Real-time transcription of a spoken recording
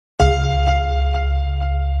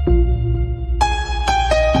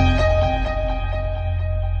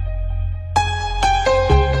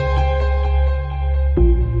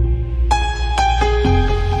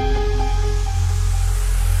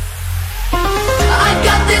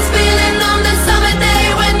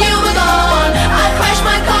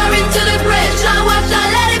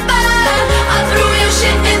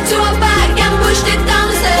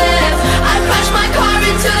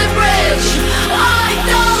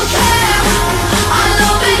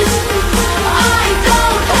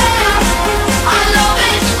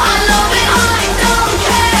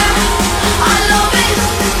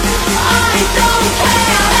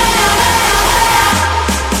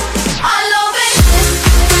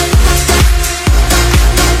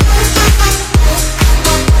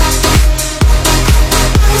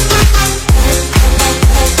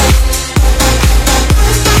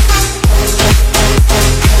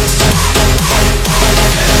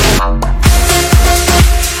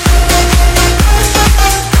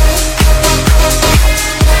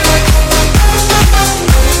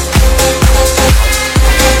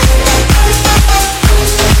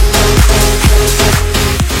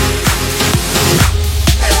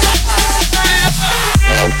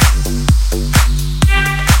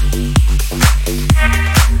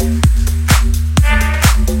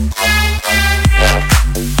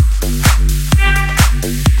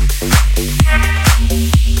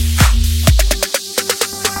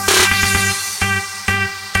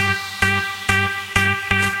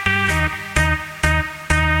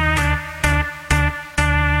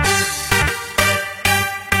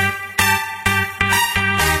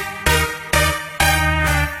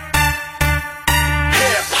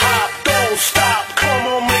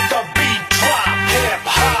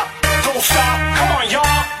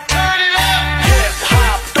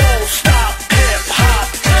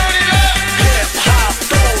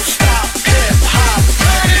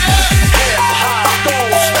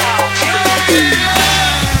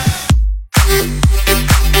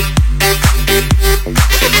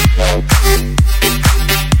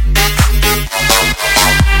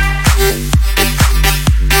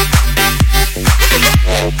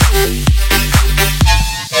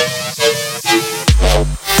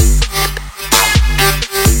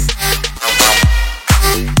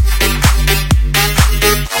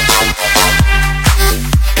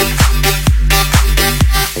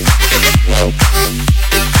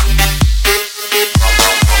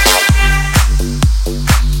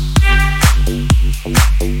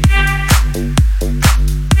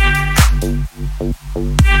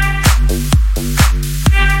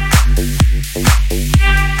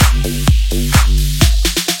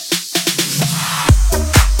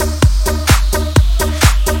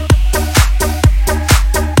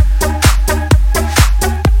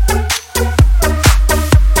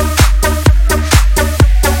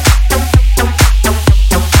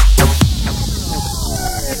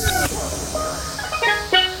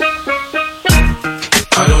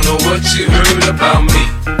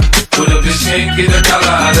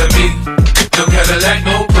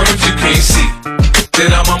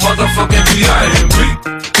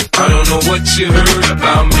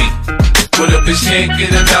can't get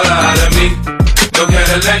a dollar out of me. No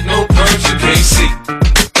Cadillac, no perms, you can't see.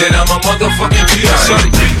 Then I'm a motherfucking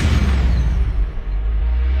P.I.M.P.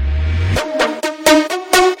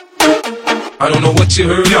 I don't know what you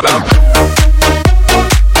heard about.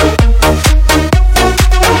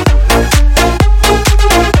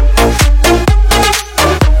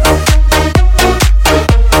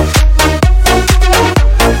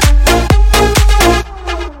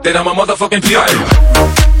 Then I'm a motherfucking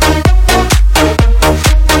P.I.M.P.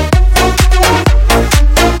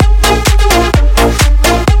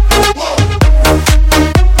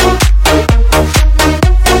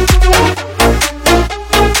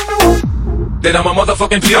 Then I'm a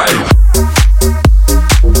motherfucking P.I.M.P.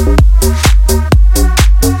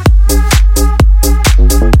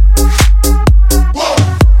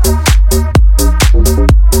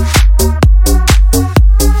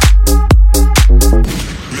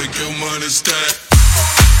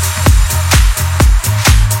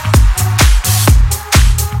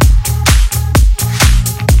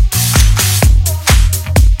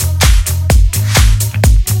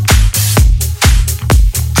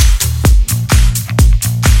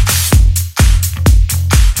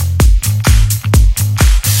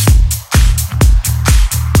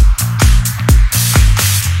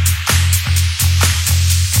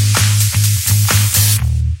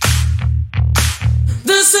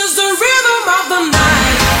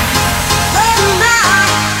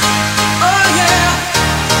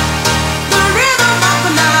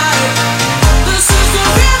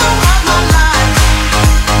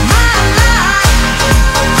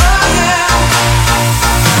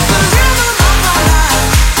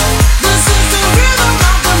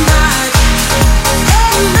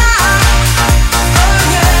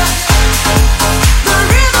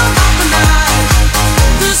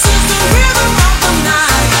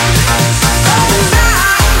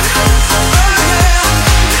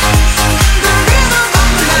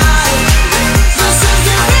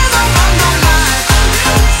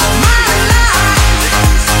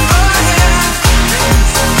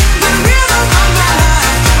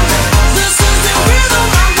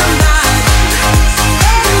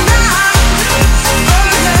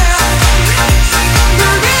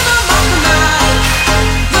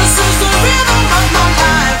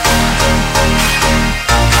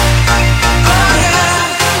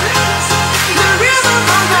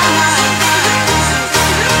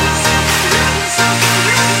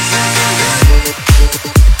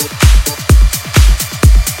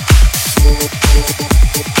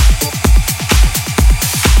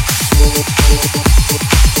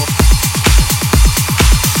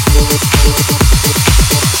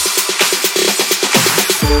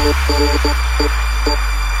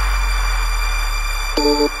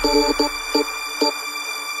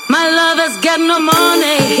 My lover's got no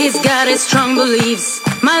money, he's got his strong beliefs.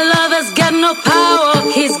 My lover's got no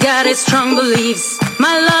power, he's got his strong beliefs.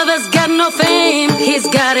 My lover's got no fame, he's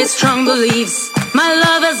got his strong beliefs. My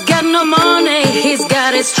lover's got no money, he's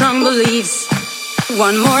got his strong beliefs.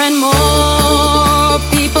 Want more and more,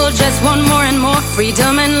 people just want more and more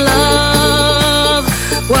freedom and love,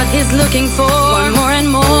 what he's looking for. Want more and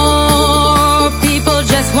more, people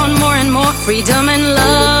just want more and more freedom and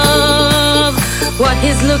love, what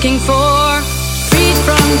he's looking for. Freed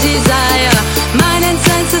from desire, mind and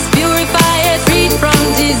senses purify it. Freed from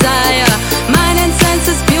desire, mind and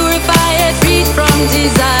senses purify it. Freed from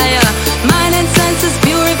desire, mind and senses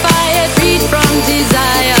purify it. Freed from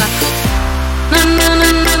desire. Na na na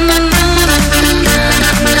na na na na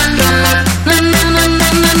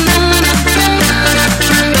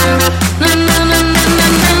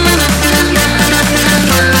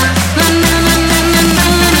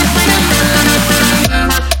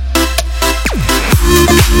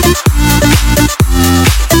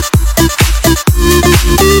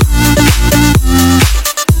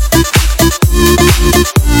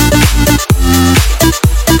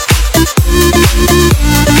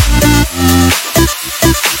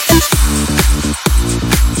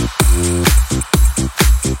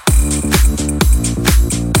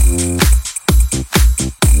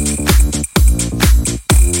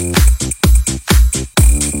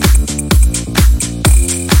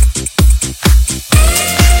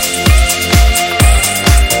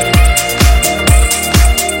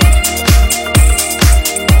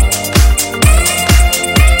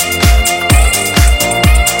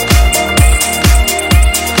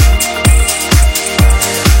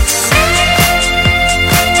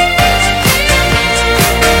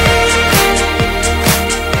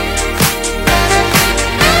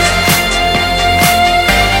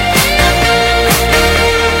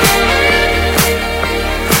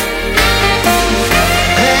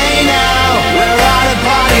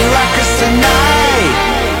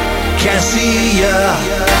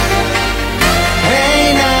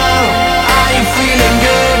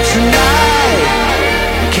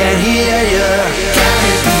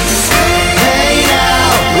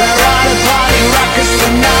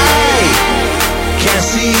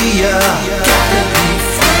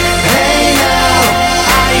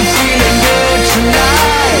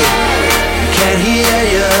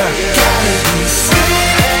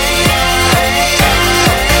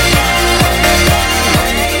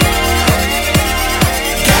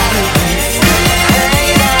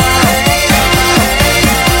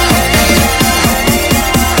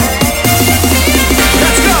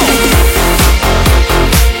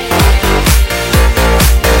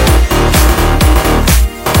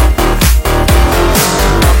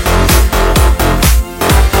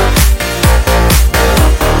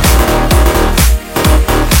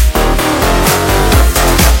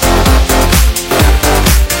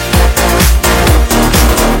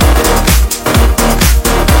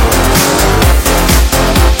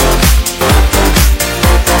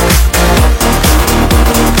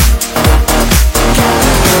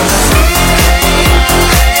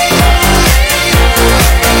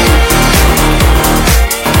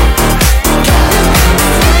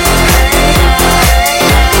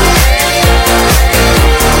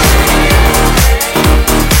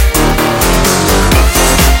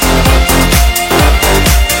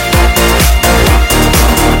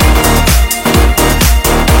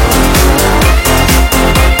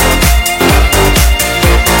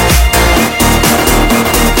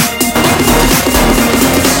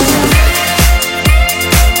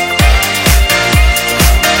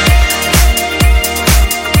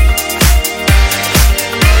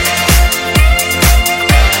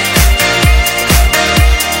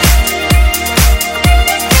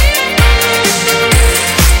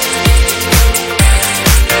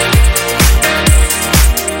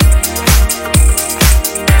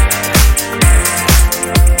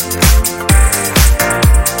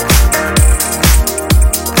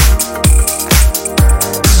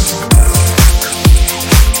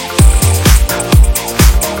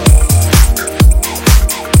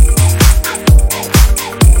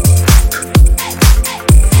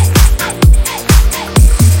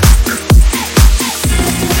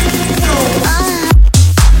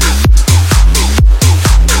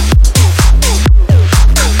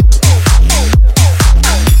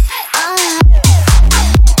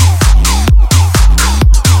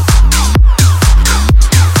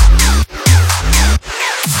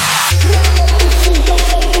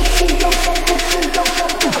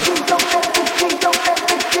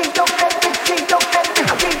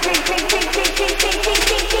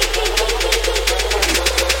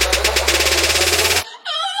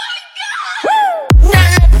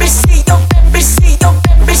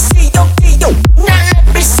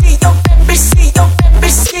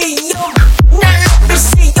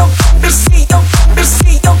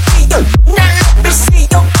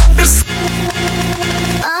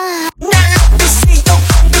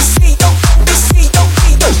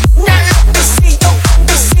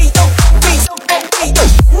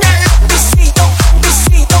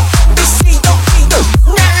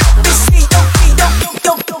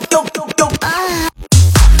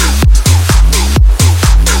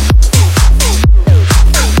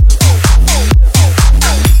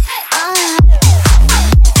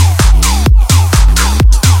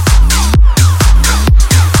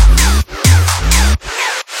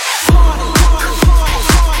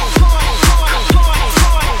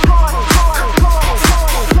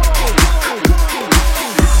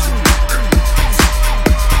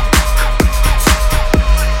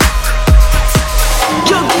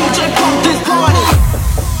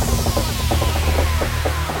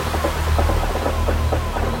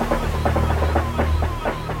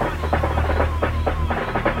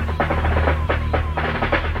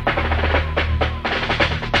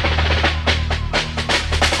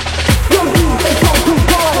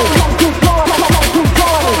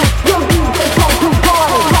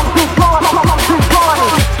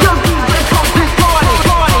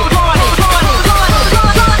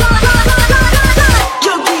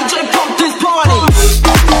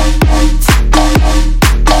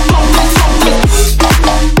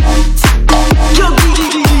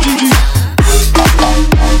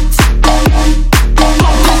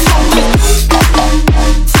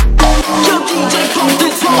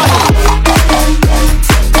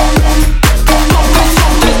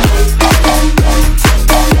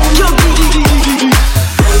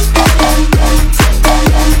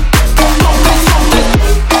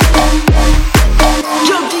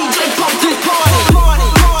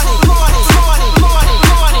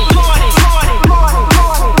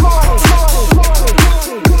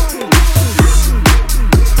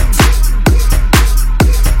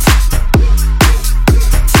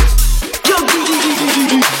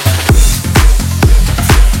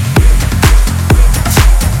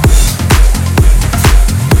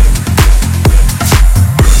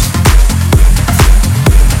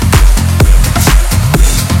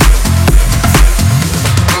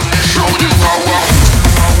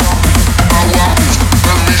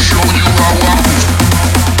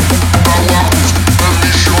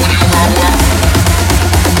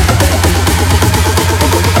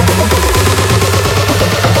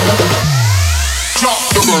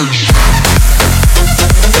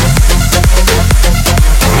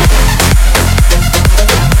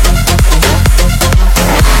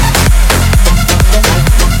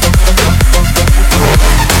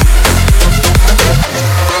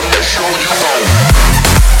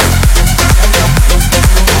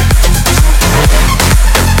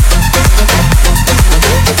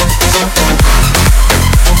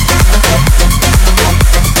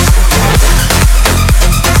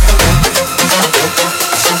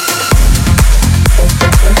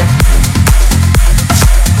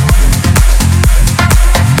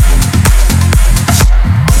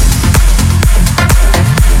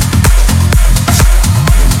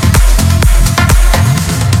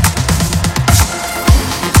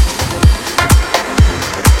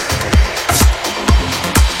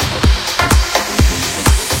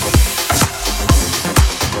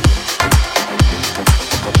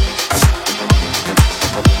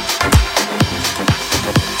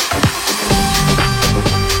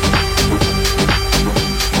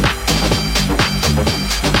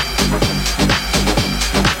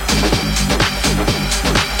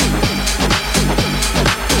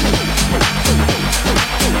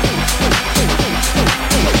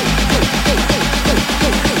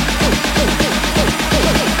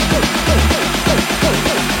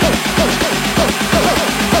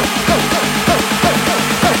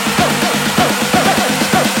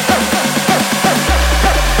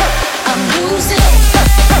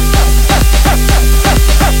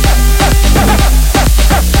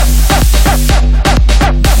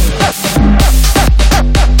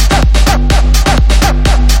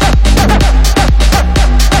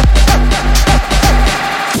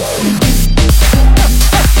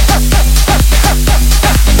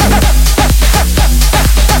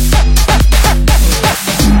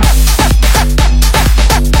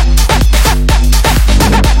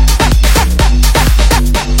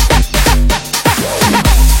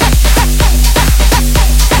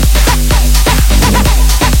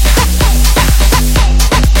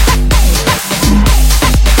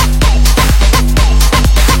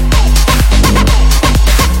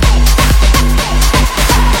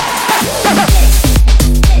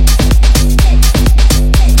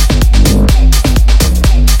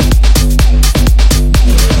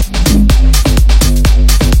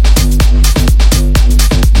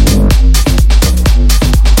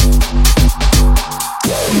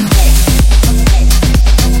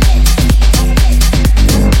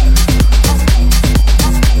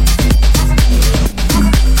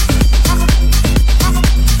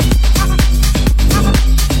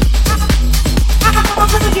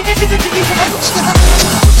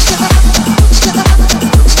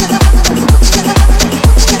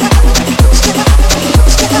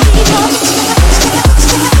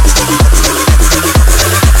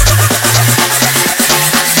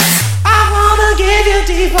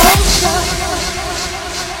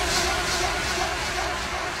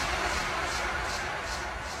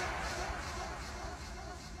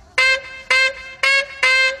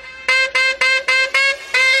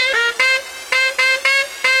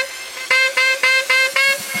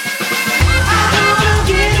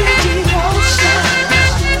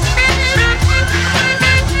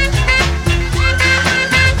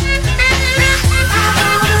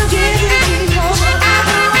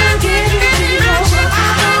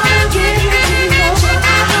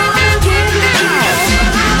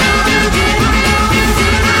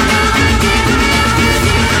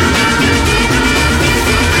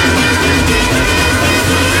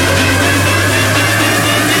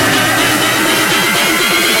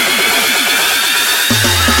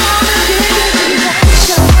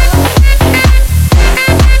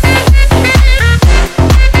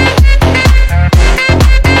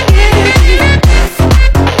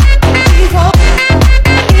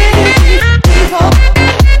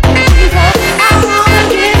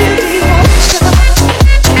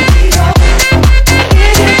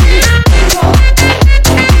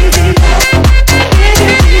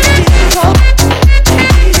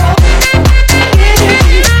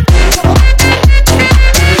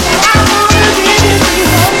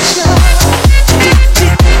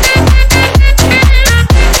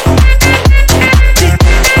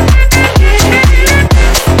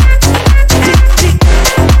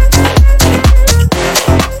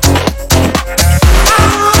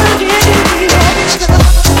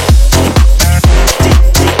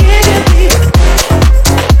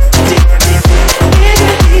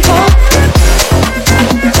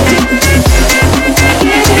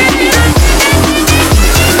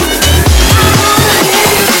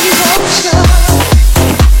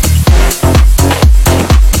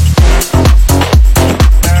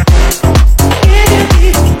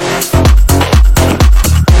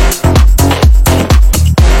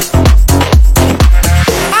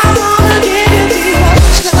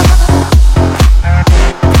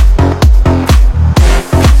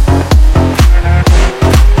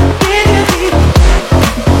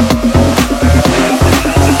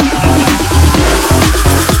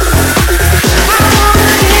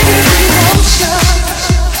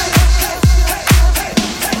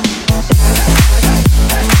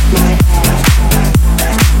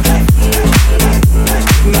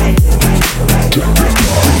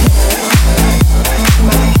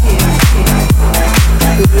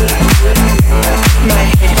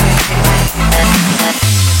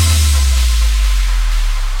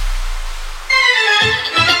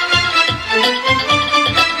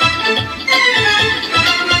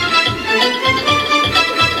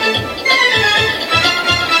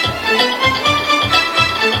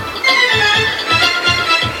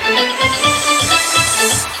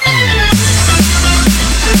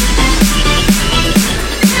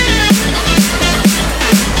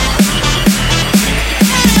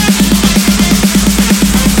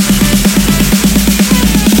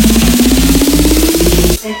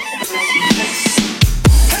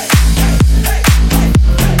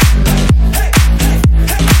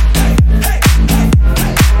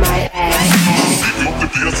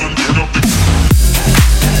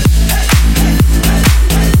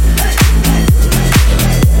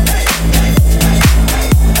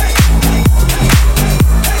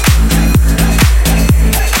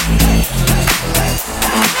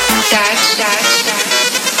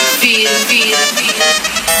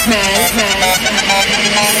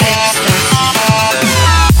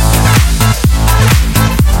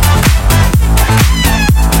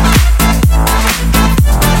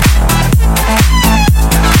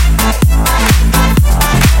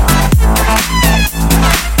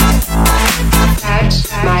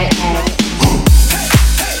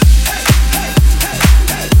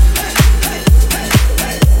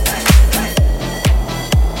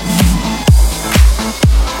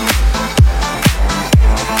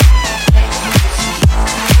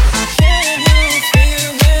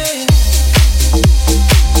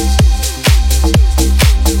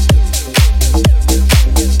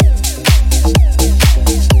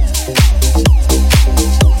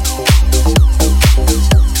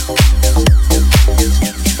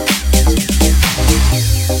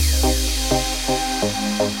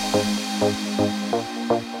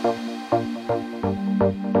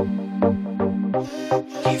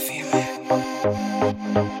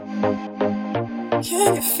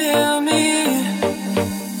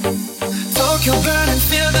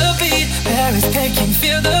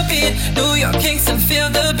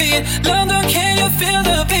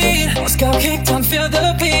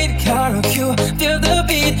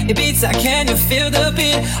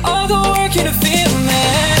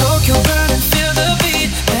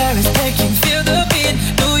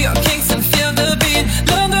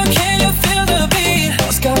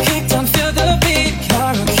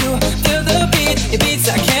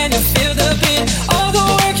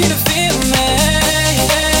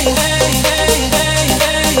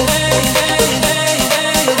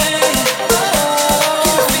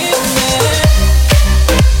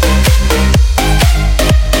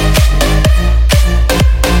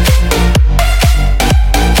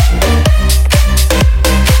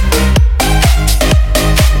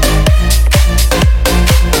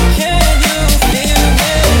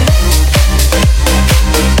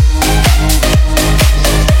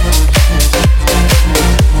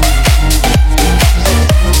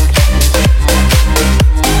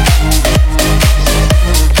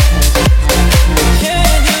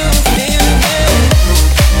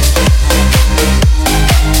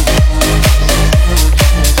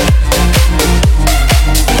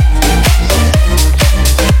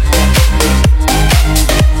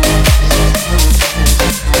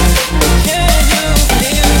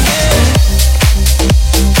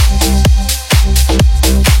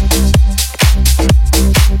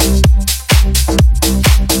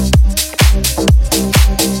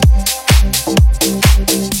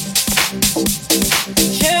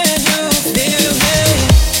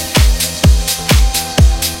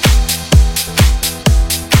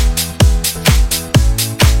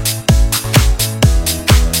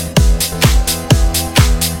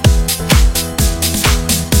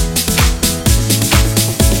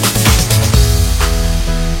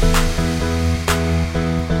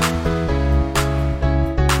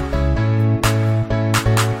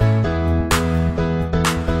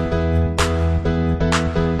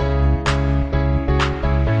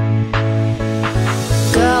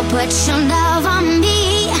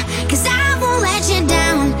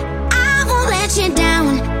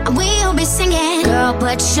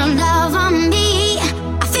Put your love on me.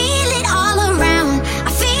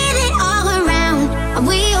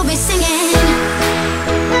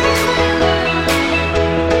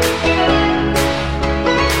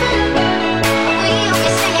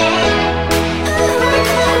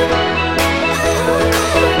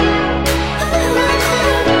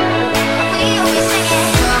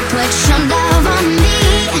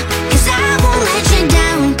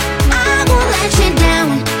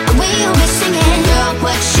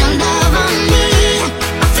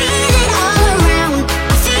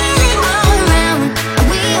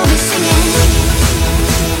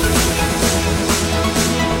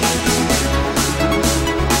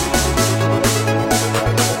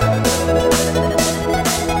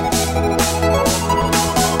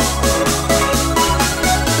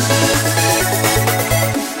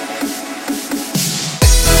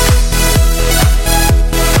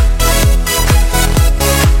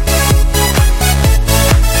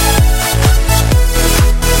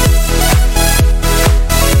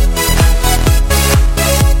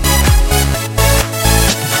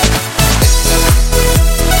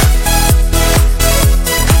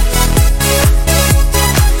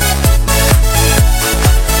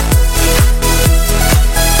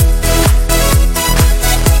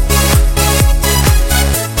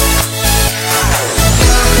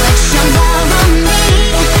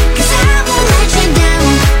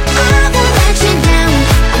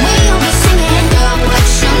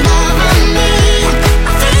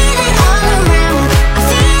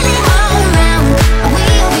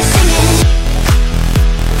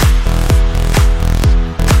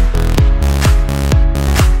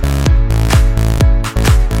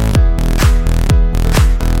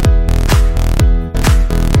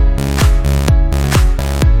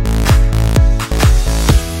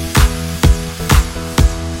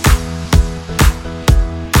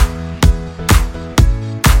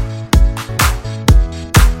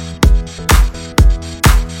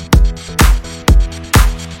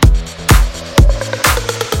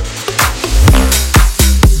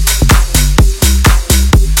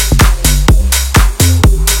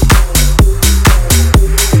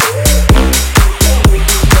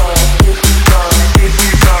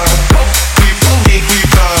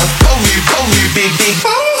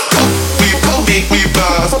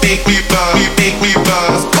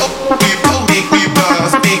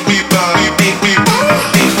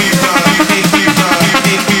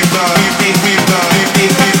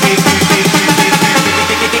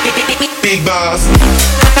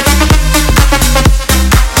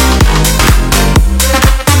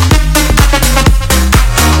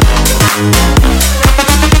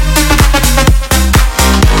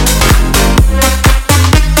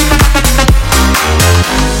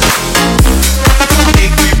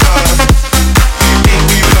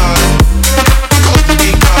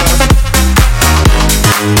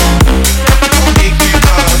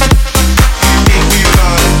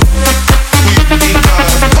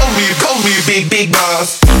 big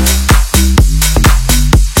boss.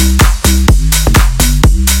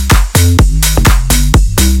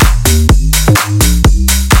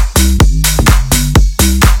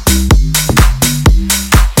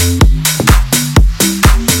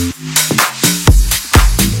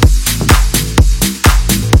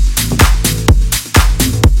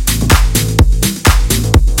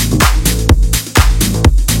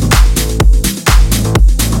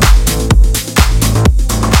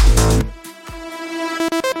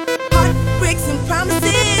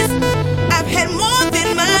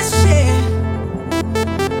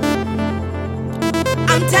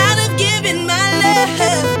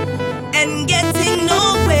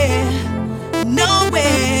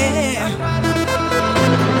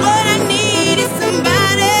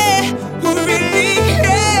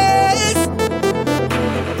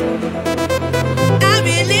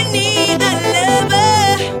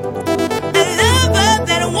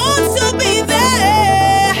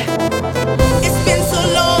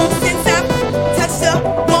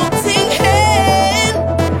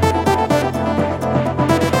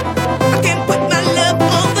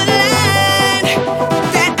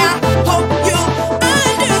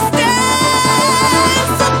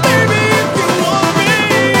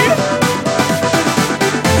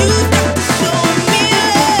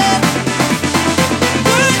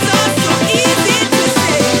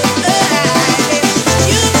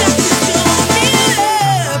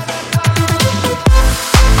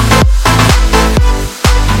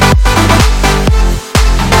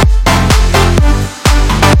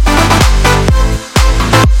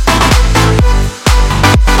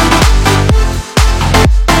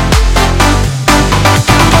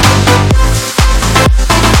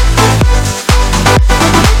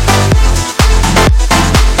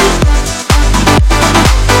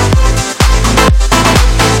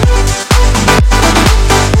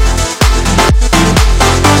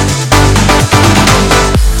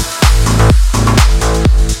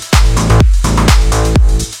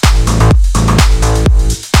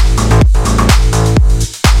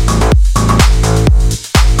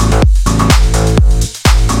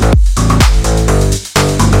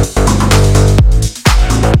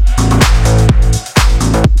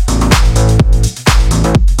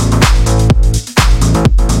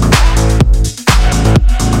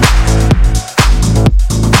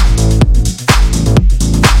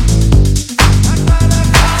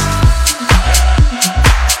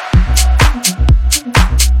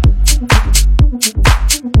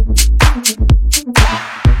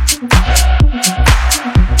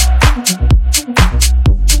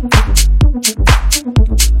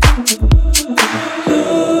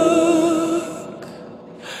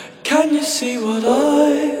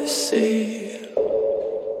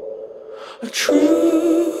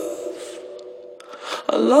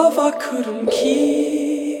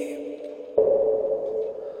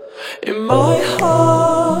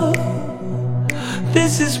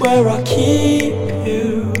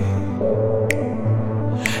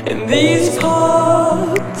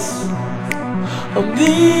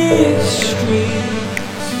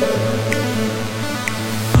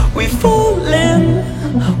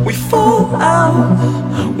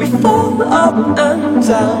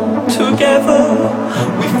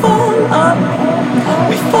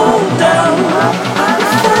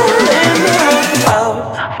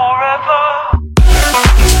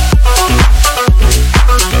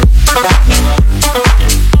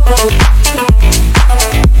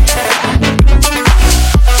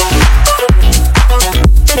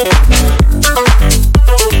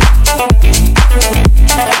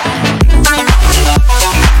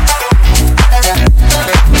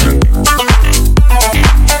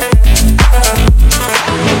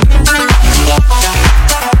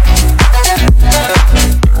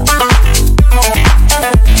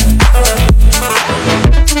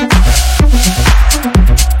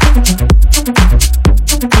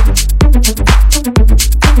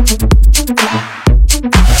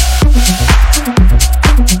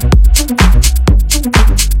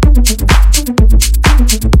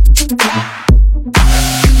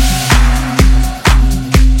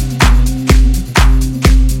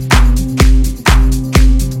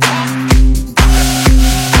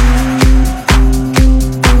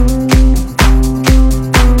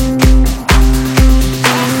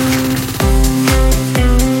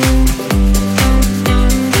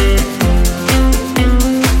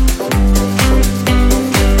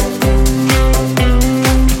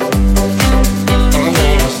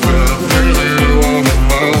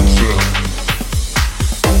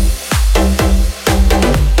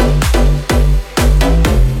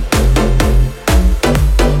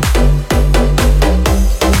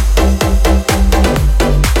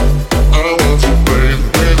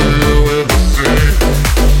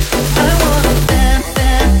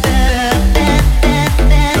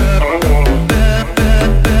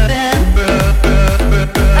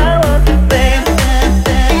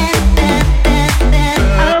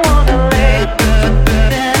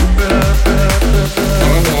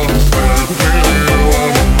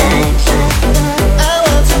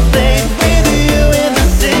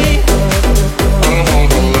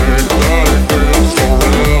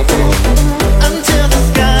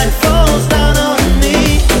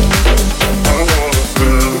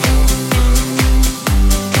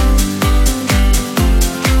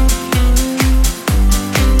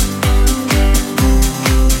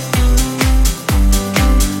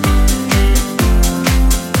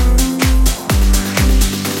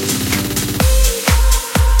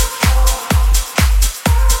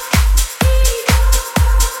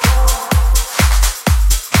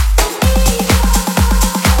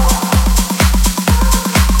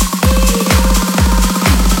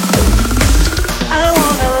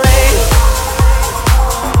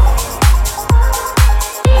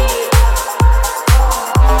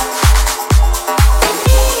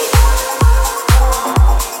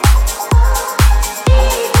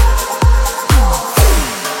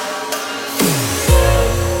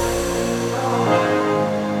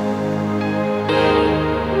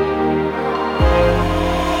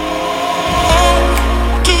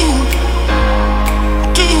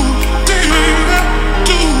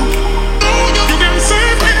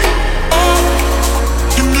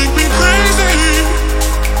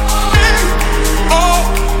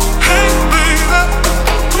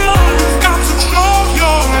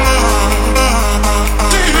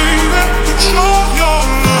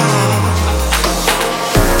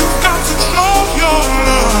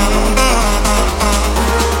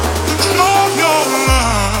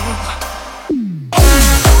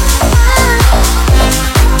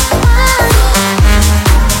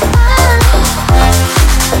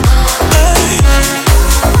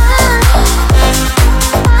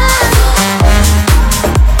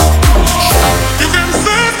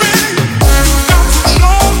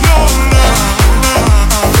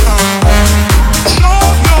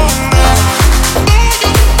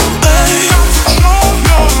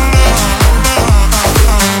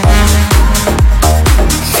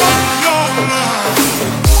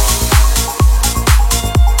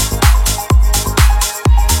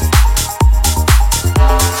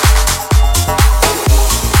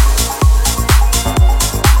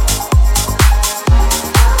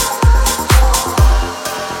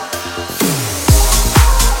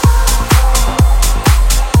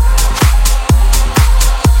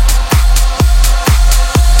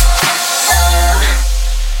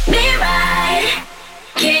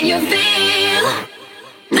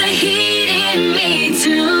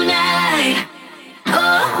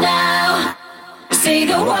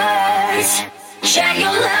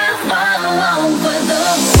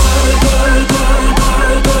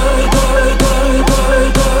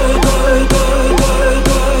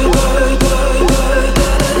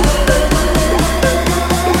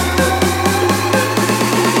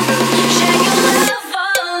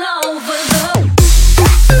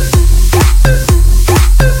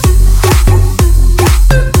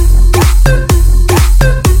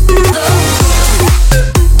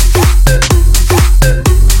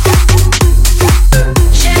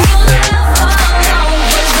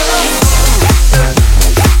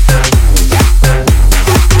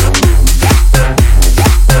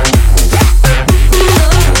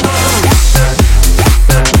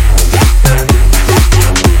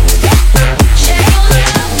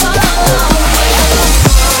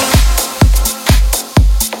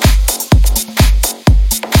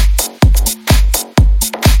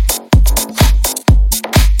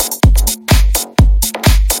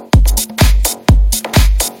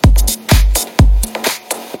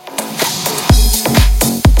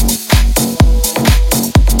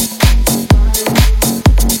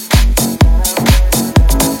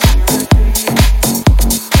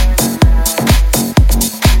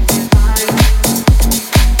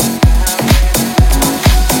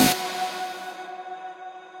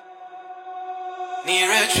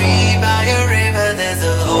 tree by a river, there's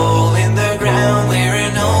a hole in the ground where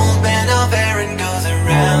an old band of Aaron goes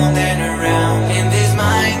around and around. In his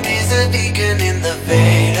mind is a beacon in the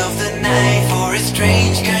veil of the night. For a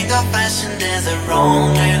strange kind of fashion, there's a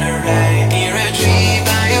wrong and a right. Near a tree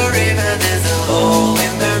by a river, there's a hole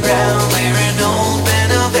in the ground where an old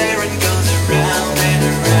band of Aaron goes around and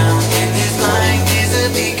around. In his mind is a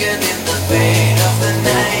beacon in the veil of the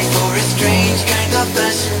night. For a strange kind of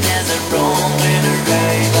fashion, there's a wrong and a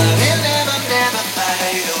right. But he'll never, never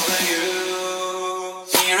fight over you.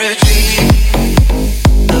 Near a tree,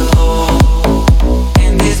 the hole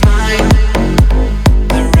in his mind,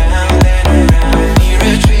 around and around. Near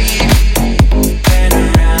a tree and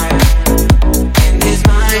around, in his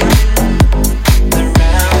mind,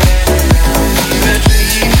 around and around. Near a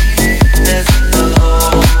tree, there's a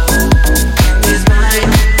hole in his mind,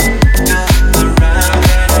 goes around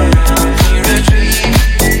and around. Near a tree,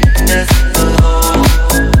 there's a hole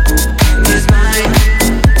in his mind,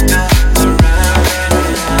 goes around and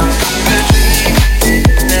around. Near a tree,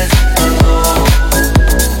 there's a hole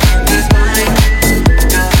in his mind,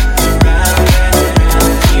 goes around and around.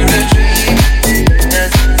 Near a tree,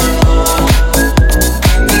 there's a hole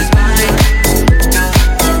in his mind, goes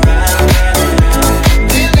around and around.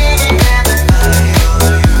 They'll never, never fight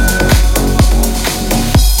over you.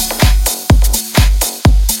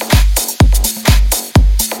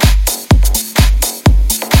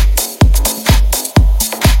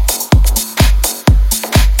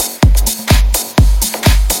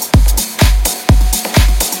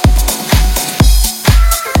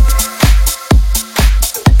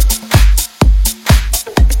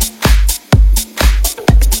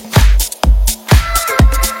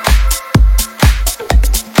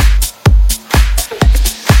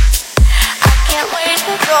 Can't wait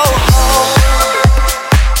to go home.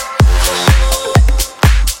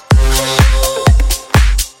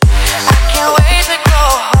 I can't wait to go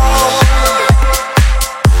home.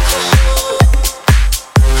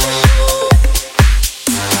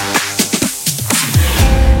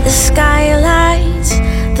 The skylights,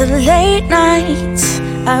 the late nights,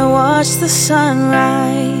 I watch the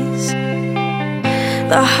sunrise.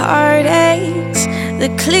 The heartaches, the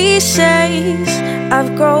cliches,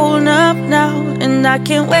 I've grown up now and I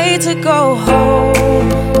can't wait to go home.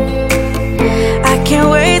 I can't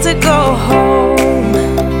wait to go home.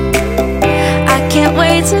 I can't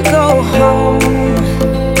wait to go home.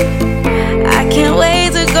 I can't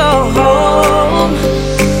wait to go home.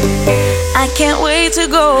 I can't wait to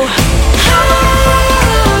go home.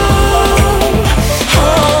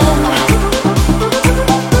 Home.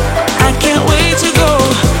 I can't wait to go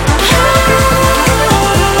home.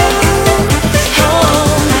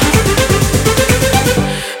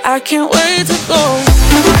 I can't wait to go.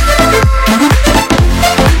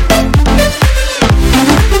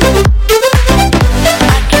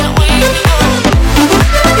 I can't wait to go.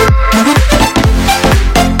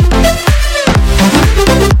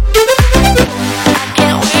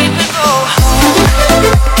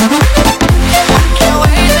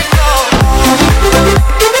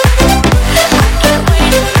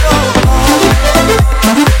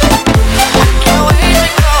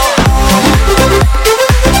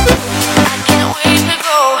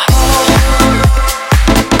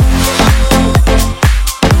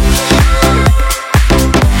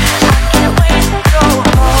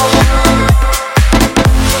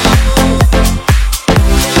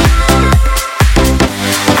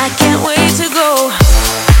 I can't wait to go home.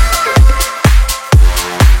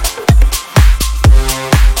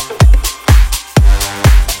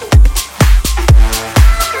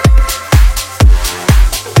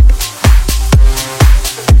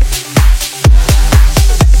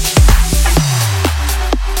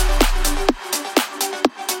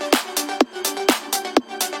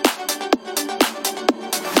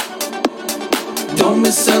 Don't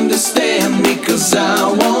misunderstand me, cause I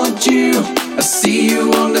want you. I see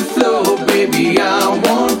you on the floor, baby, I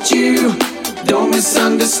want you. Don't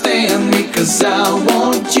misunderstand me, cause I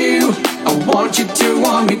want you. I want you to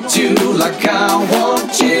want me too, like I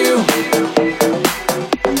want you.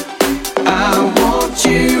 I want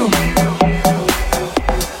you.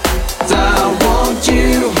 I want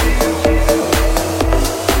you.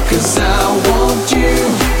 Cause I want you.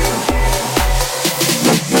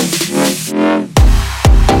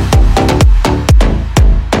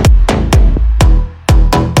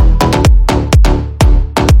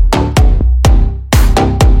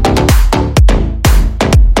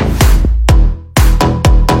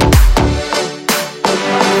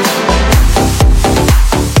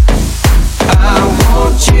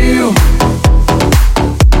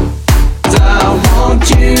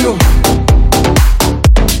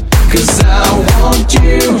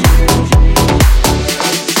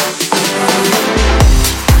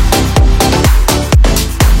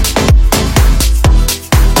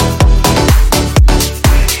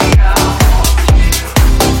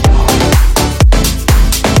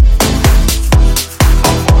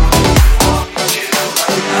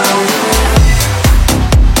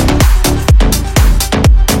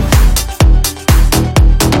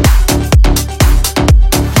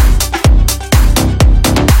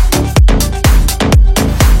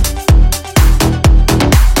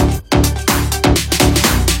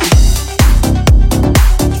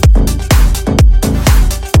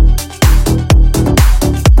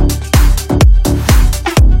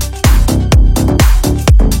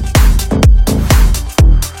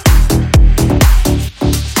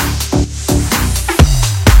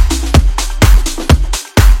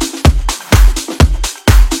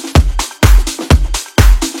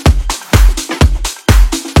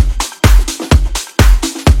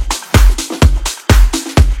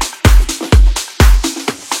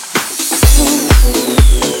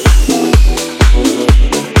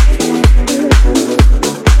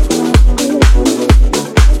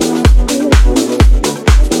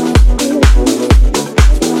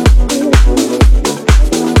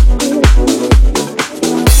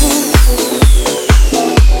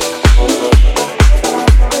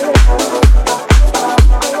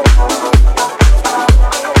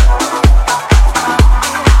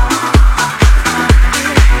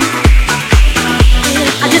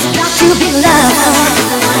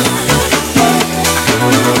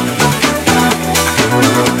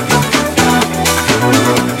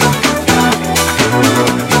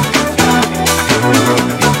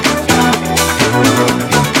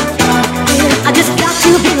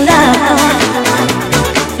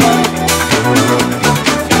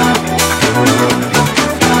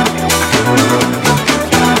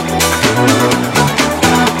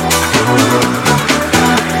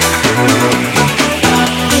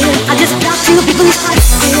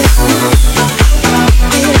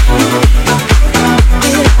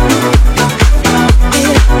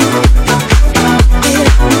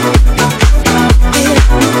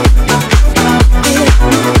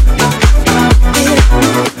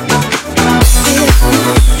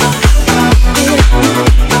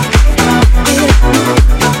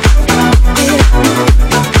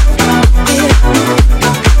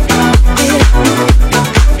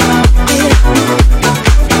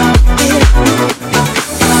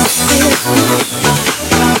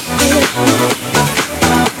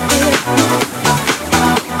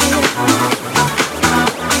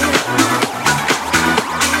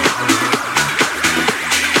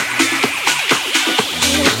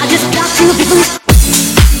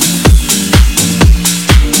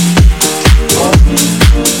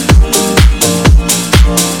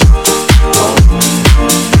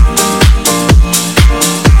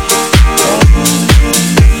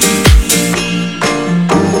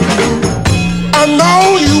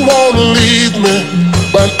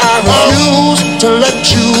 I refuse to let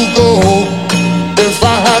you go. If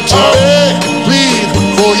I had to beg, plead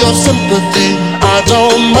for your sympathy, I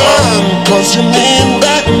don't mind, 'cause you mean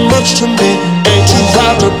that much to me. Ain't too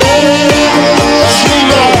proud to beg, you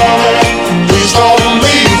know. Please don't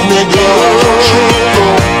leave me, girl.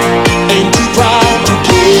 Ain't too proud to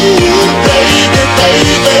plead, baby,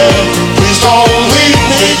 baby. Please don't leave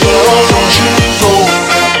me, girl.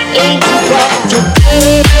 Ain't too proud to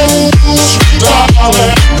plead, sweet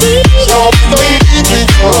darling. Please don't leave me,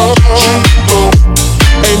 girl.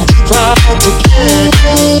 Ain't too proud to plead,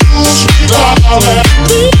 sweet darling.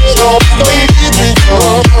 Please don't leave me,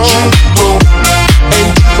 girl.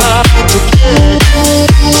 Ain't too proud to plead,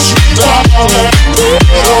 sweet darling.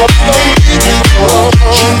 Please don't leave me, girl.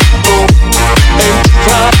 Ain't too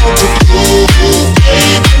proud to plead,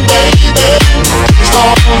 baby, baby. Please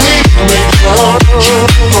don't leave me, girl.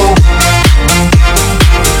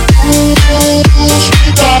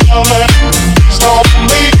 Sweet darling, please don't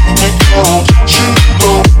leave me, girl.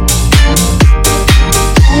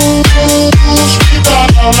 Sweet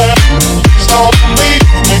darling, please don't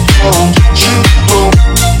leave me, girl.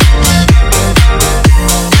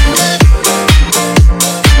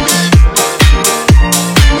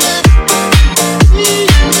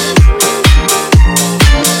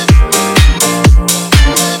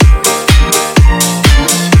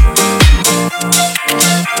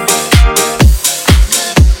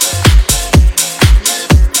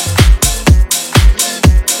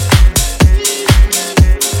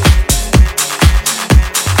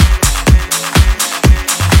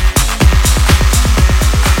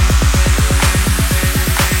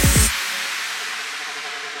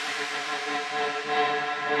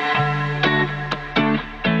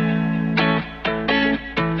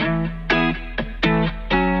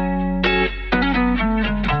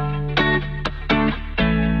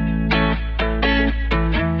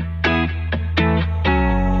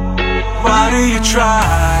 Why do you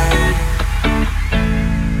try?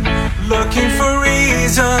 Looking for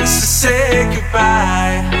reasons to say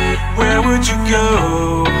goodbye. Where would you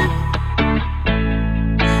go?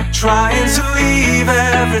 Trying to leave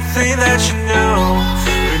everything that you know.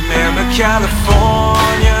 Remember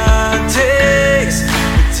California days?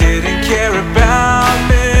 We didn't care about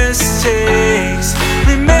mistakes.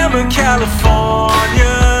 Remember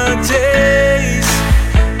California days?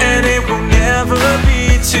 And it will never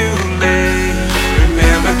be too late.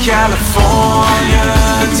 Remember California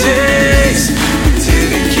days? We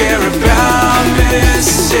didn't care about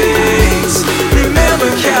mistakes. Remember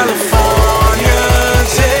California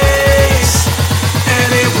days? And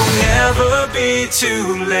it will never be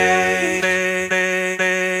too late.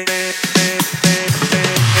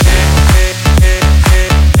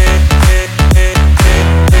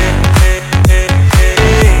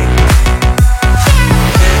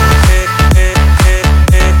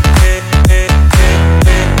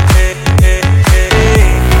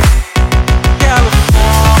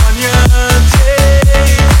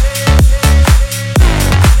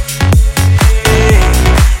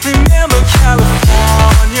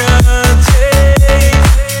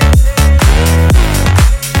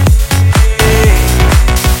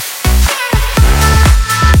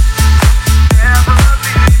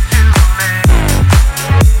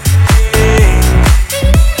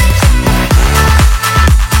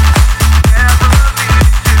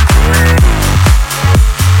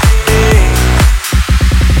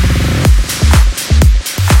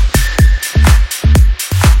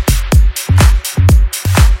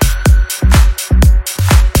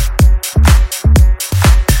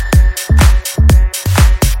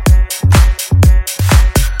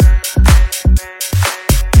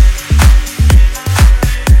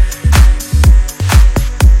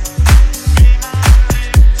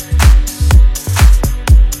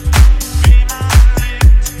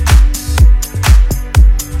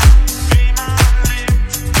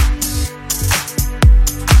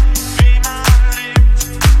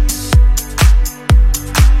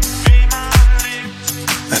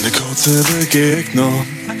 Begegnung,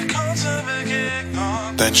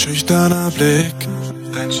 dein schüchterner Blick,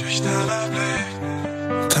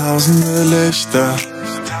 tausende Lichter,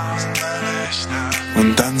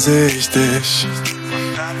 und dann seh ich dich.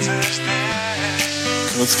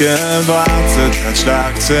 Kurz gewartet,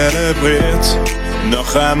 Herzschlag zelebriert,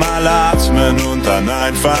 noch einmal atmen und dann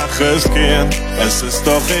einfach riskieren. Es ist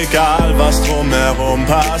doch egal, was drumherum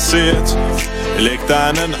passiert. Leg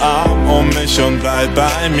deinen Arm um mich und bleib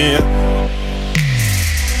bei mir.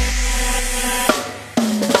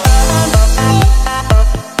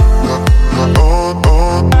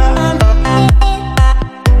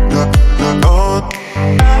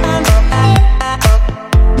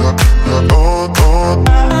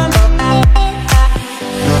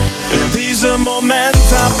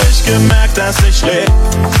 nicht gemerkt, dass ich leb,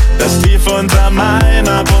 dass tief unter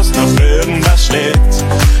meiner Brust noch irgendwas schlägt.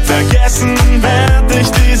 Vergessen werd ich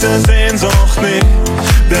diese Sehnsucht nie,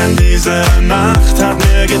 denn diese Nacht hat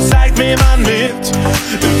mir gezeigt, wie man lebt,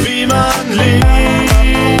 wie man liebt.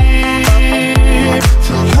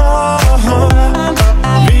 Oh, oh,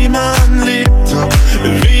 wie man liebt,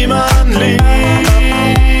 wie man liebt.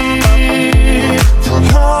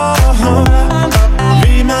 Oh, oh,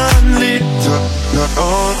 wie man liebt.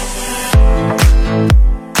 Oh.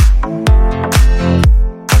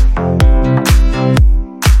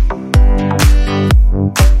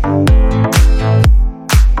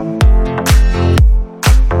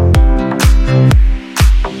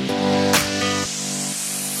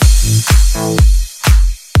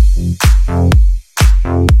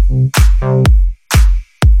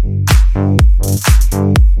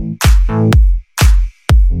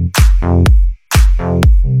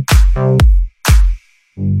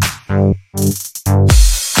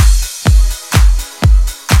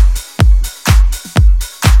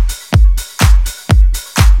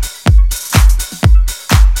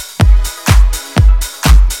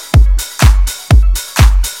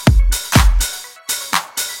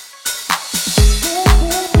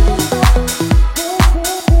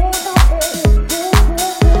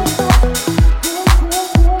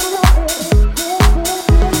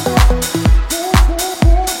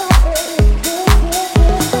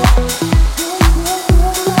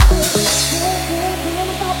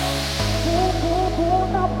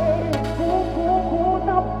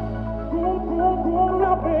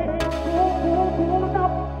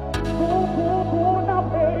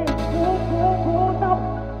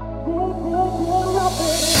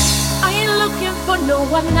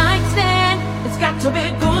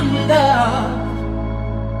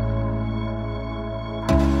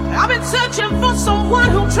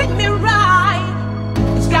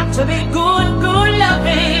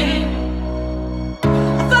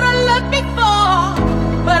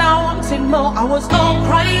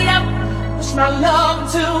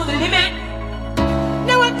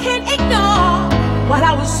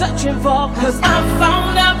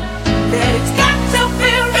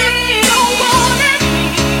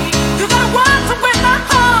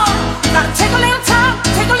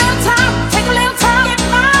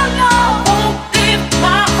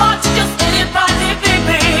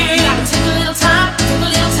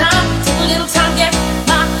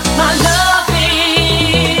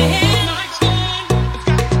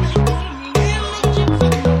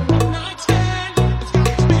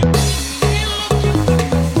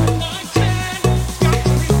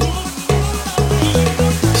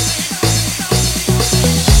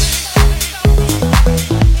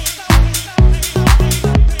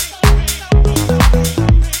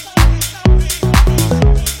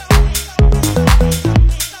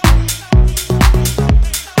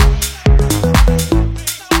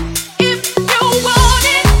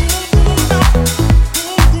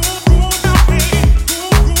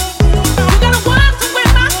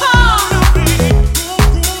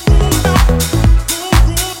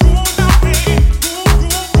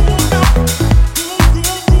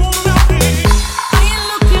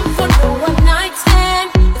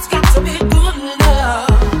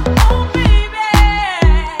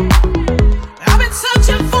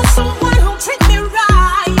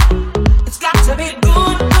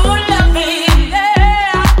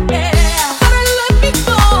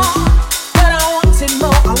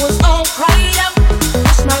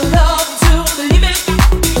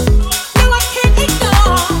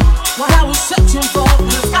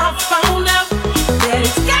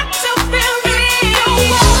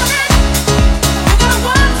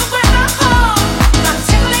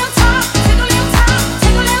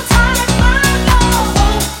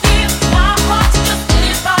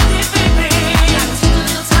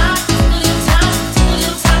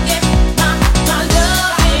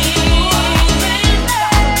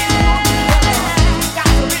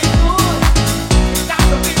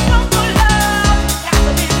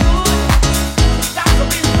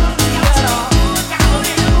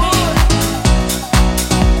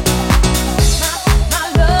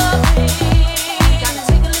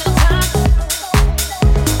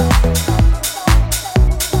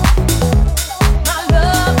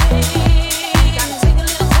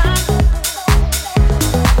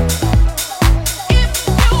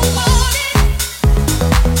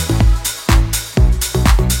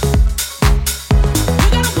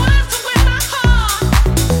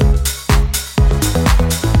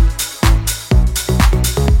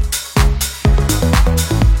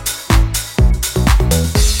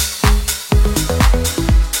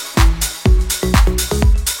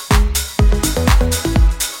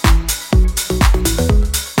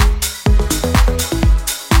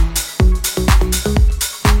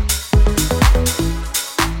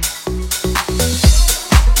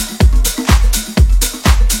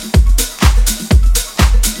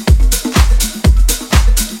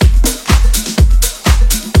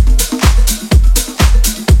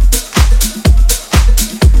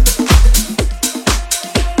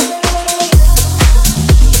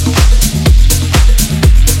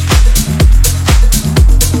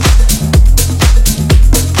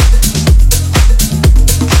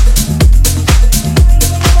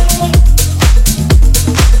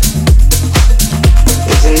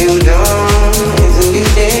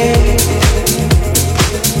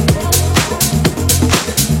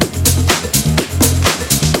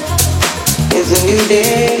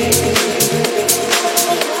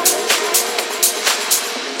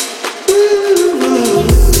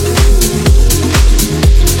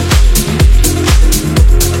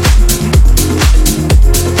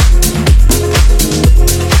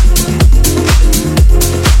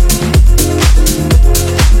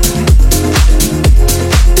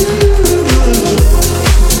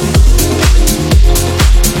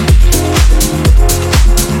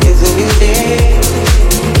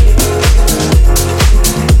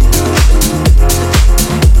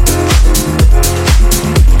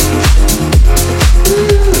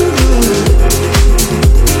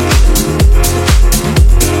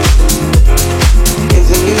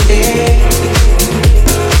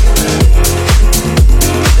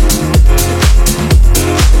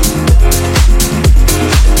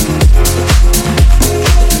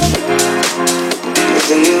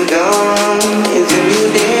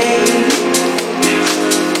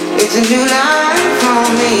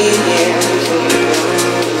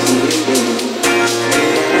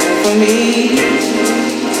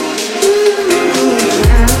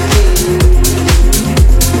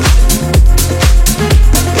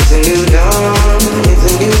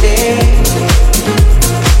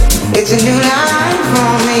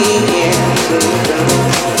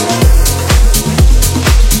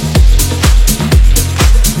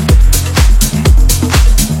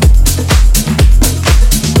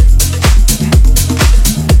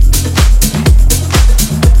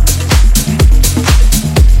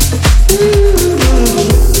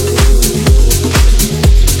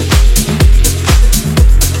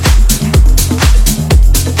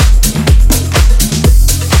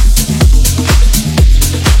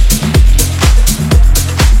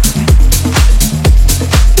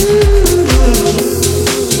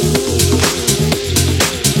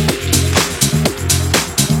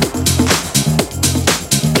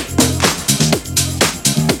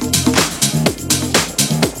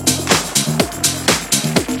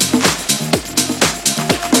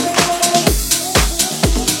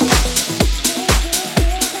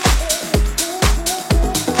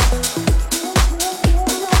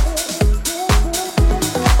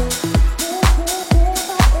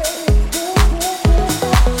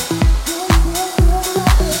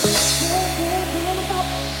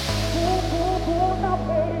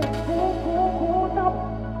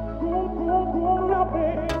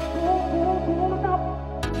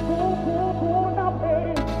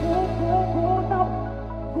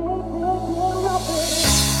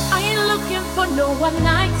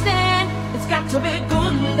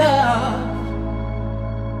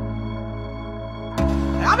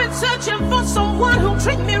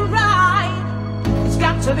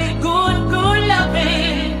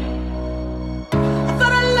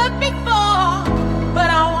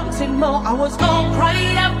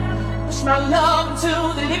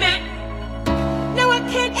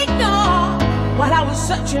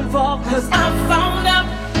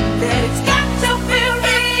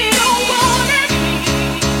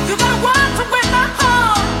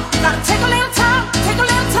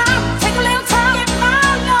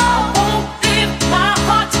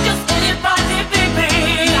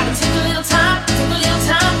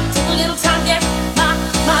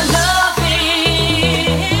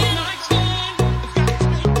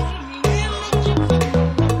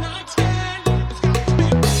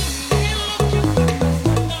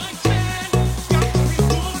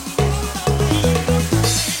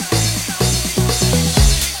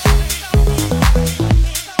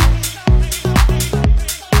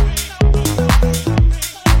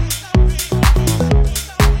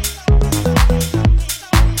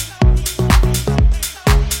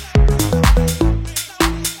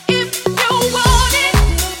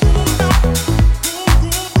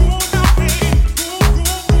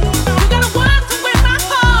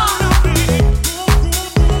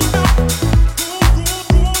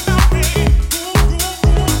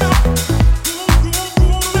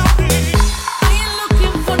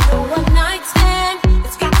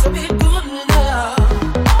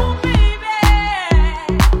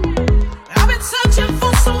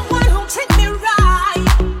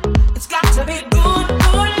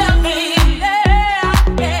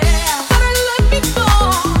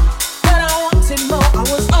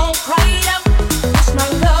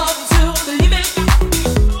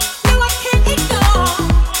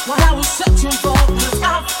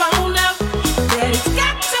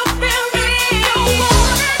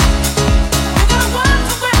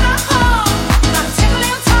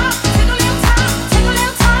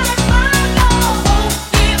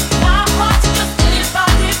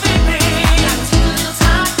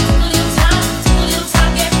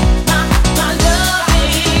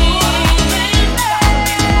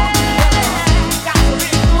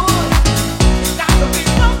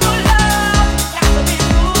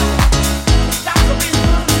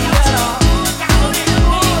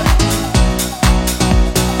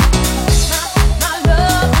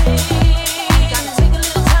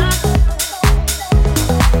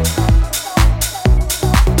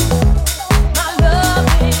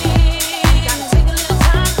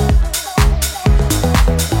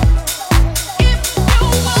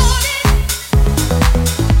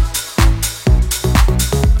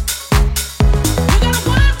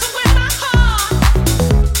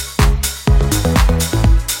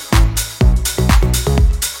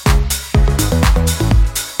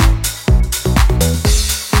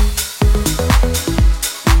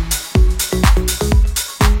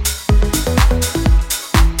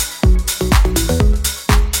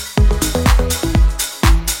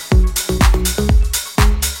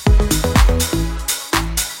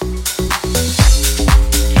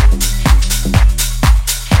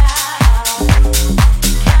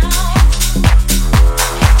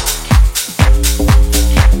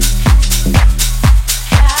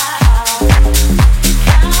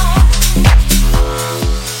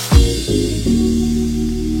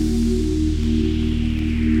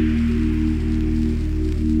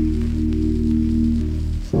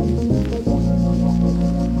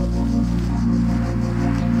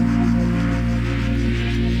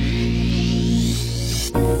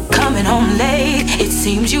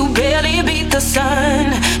 Seems you barely beat the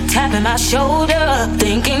sun. Tapping my shoulder,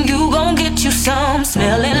 thinking you gon' get you some.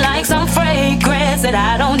 Smelling like some fragrance that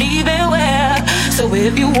I don't even wear. So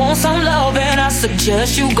if you want some loving, I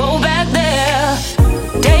suggest you go back there.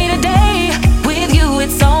 Day to day, with you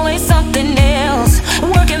it's always something else.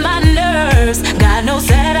 Working my nerves, God knows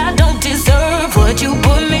that I don't deserve what you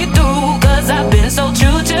put me through. Cause I've been so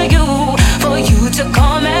true to you, for you to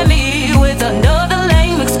come at me with another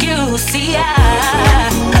lame excuse. See, I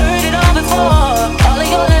heard it all before, all of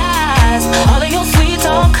your lies, all of your sweet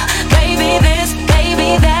talk. Baby this,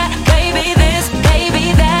 baby that, baby this,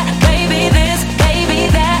 baby that, baby this, baby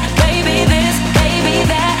that, baby this, baby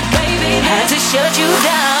that, baby that. Had to shut you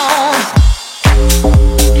down.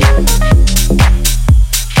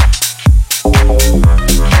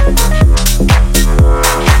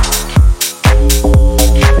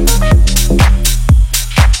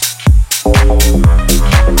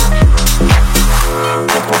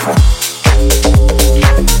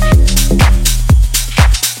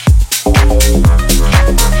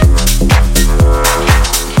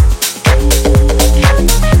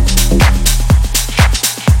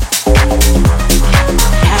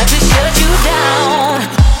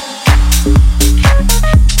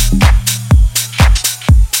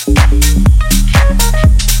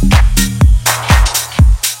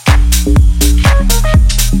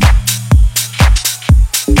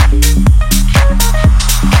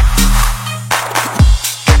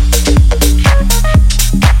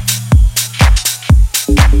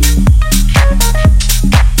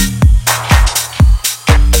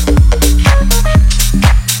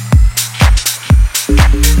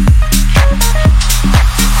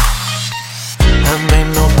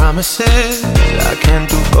 I can't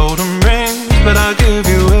do golden rings, but I'll give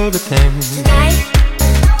you everything. Tonight.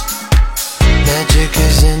 Magic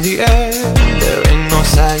is in the air, there ain't no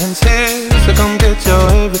science here, so come get your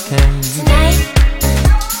everything. Tonight.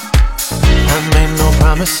 I made no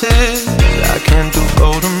promises, I can't do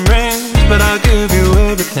golden rings, but I'll give you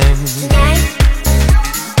everything. Tonight.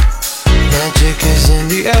 Magic is in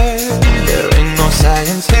the air, there ain't no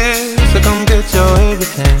science here, so come get your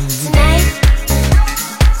everything. Tonight.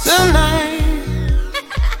 Tonight.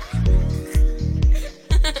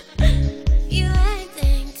 You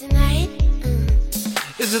acting tonight?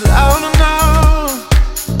 Is it loud enough?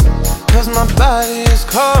 Cause my body is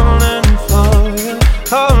calling for you,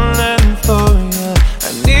 calling for you.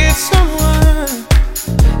 I need someone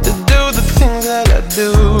to do the things that I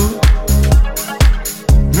do.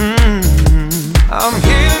 I'm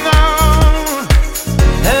healing out,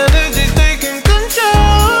 energy's taking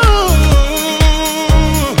control.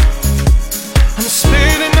 I'm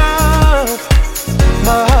speeding up,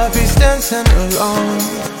 my heartbeat's dancing along.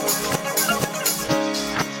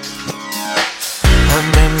 I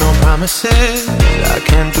made no promises, I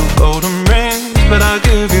can't do golden rings, but I'll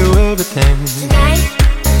give you everything. Tonight.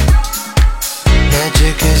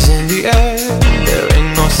 Magic is in the air, there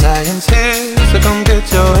ain't no science here, so come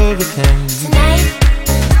get your everything. Tonight.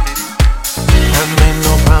 I made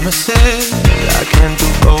no promises, I can't do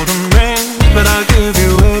golden rings, but I'll give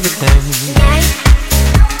you everything. Tonight.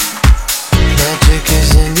 Magic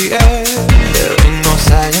is in the air, there ain't no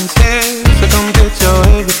science here, so come get your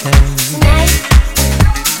everything. Tonight.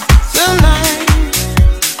 Tonight.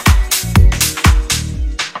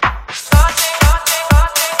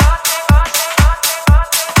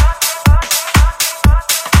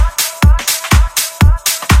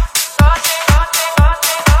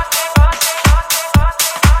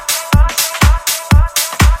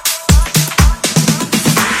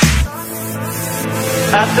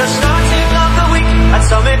 At the starting of the week, at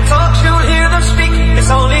Summit Talks you'll hear them speak. It's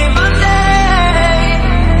only Monday.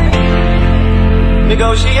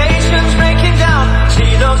 Negotiations breaking down.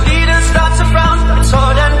 See those leaders start to frown.